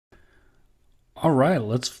All right,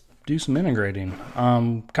 let's do some integrating.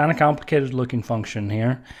 Kind of complicated looking function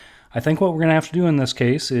here. I think what we're going to have to do in this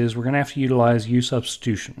case is we're going to have to utilize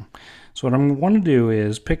U-Substitution. So what I'm going to want to do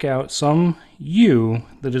is pick out some U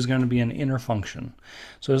that is going to be an inner function.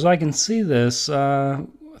 So as I can see this, I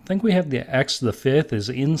think we have the x to the fifth is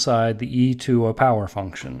inside the e to a power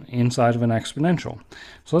function, inside of an exponential.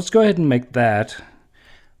 So let's go ahead and make that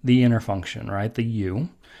the inner function, right, the u.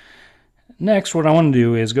 Next, what I want to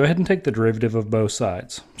do is go ahead and take the derivative of both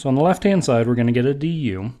sides. So on the left-hand side, we're going to get a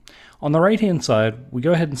du. On the right-hand side, we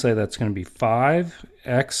go ahead and say that's going to be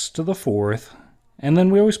 5x to the fourth, and then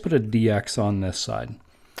we always put a dx on this side.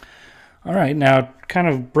 All right, now kind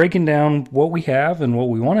of breaking down what we have and what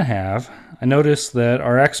we want to have, I notice that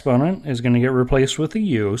our exponent is going to get replaced with a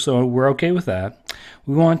u, so we're okay with that.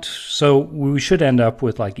 So we should end up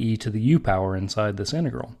with like e to the u power inside this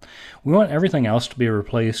integral. We want everything else to be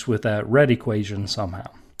replaced with that red equation somehow.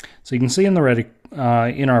 So you can see in the red,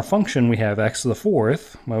 in our function we have x to the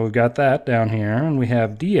fourth. Well, we've got that down here, and we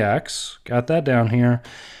have dx, got that down here,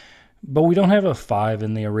 but we don't have a 5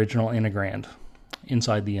 in the original integrand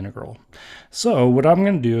inside the integral. So what I'm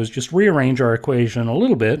going to do is just rearrange our equation a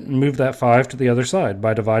little bit and move that 5 to the other side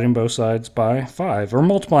by dividing both sides by 5, or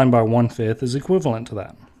multiplying by 1/5 is equivalent to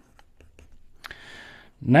that.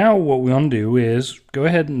 Now what we want to do is go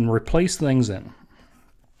ahead and replace things in.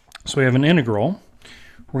 So we have an integral.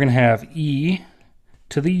 We're going to have e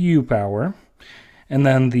to the u power, and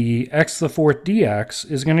then the x to the fourth dx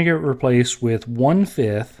is going to get replaced with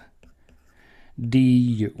 1/5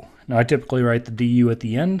 du. Now I typically write the du at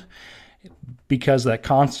the end. Because that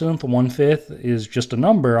constant, the 1/5, is just a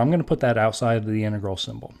number, I'm going to put that outside of the integral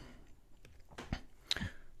symbol.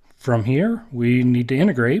 From here, we need to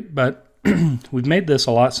integrate, but we've made this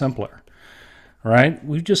a lot simpler. All right,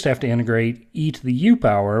 we just have to integrate e to the u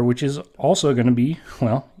power, which is also going to be,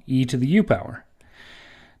 well, e to the u power.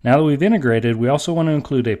 Now that we've integrated, we also want to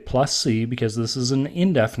include a plus c because this is an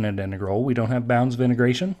indefinite integral. We don't have bounds of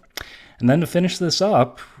integration. And then to finish this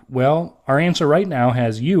up, well, our answer right now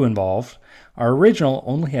has u involved. Our original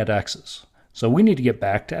only had x's, so we need to get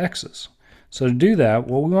back to x's. So to do that,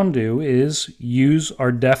 what we want to do is use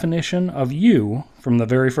our definition of u from the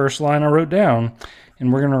very first line I wrote down,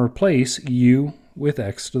 and we're going to replace u with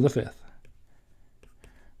x to the fifth.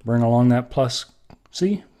 Bring along that plus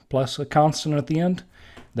c, plus a constant at the end.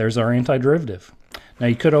 There's our antiderivative. Now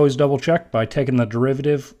you could always double check by taking the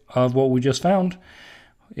derivative of what we just found.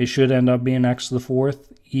 It should end up being x to the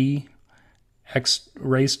fourth e x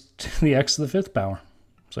raised to the x to the fifth power.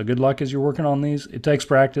 So good luck as you're working on these. It takes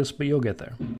practice, but you'll get there.